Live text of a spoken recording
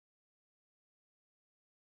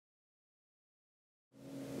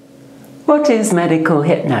What is medical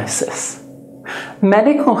hypnosis?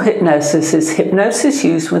 Medical hypnosis is hypnosis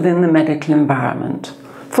used within the medical environment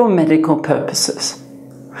for medical purposes.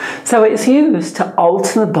 So it's used to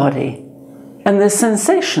alter the body and the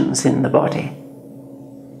sensations in the body.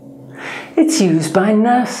 It's used by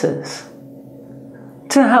nurses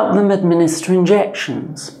to help them administer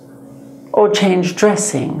injections or change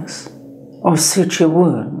dressings or suture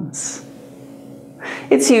wounds.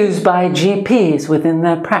 It's used by GPs within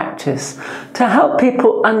their practice to help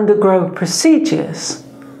people undergo procedures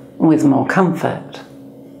with more comfort.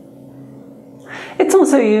 It's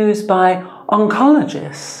also used by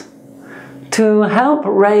oncologists to help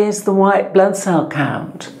raise the white blood cell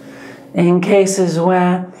count in cases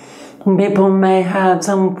where people may have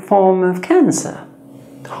some form of cancer,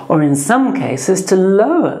 or in some cases to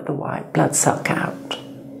lower the white blood cell count.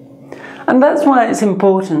 And that's why it's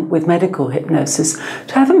important with medical hypnosis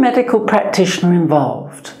to have a medical practitioner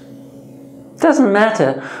involved. It doesn't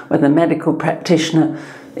matter whether a medical practitioner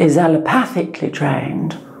is allopathically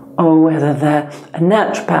trained or whether they're a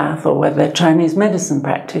naturopath or whether they're a Chinese medicine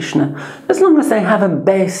practitioner, as long as they have a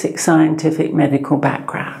basic scientific medical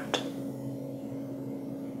background.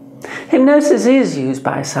 Hypnosis is used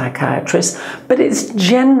by psychiatrists, but it's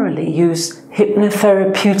generally used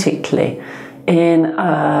hypnotherapeutically in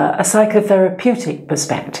a psychotherapeutic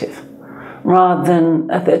perspective, rather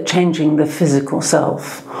than changing the physical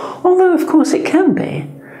self. Although, of course, it can be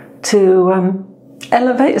to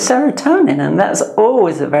elevate serotonin, and that's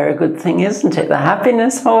always a very good thing, isn't it? The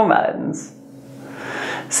happiness hormones.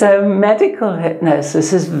 So medical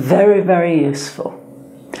hypnosis is very, very useful.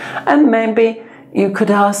 And maybe you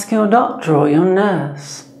could ask your doctor or your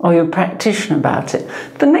nurse or your practitioner about it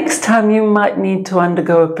the next time you might need to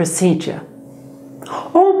undergo a procedure.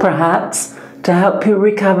 Or perhaps to help you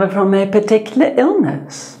recover from a particular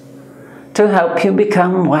illness, to help you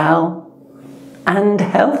become well and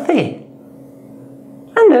healthy,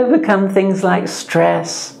 and overcome things like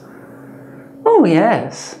stress. Oh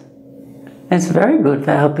yes, it's very good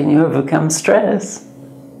for helping you overcome stress.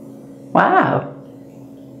 Wow.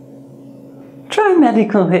 Try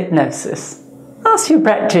medical hypnosis. Ask your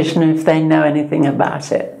practitioner if they know anything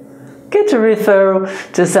about it. Get a referral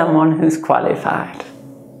to someone who's qualified.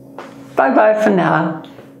 Bye-bye for now.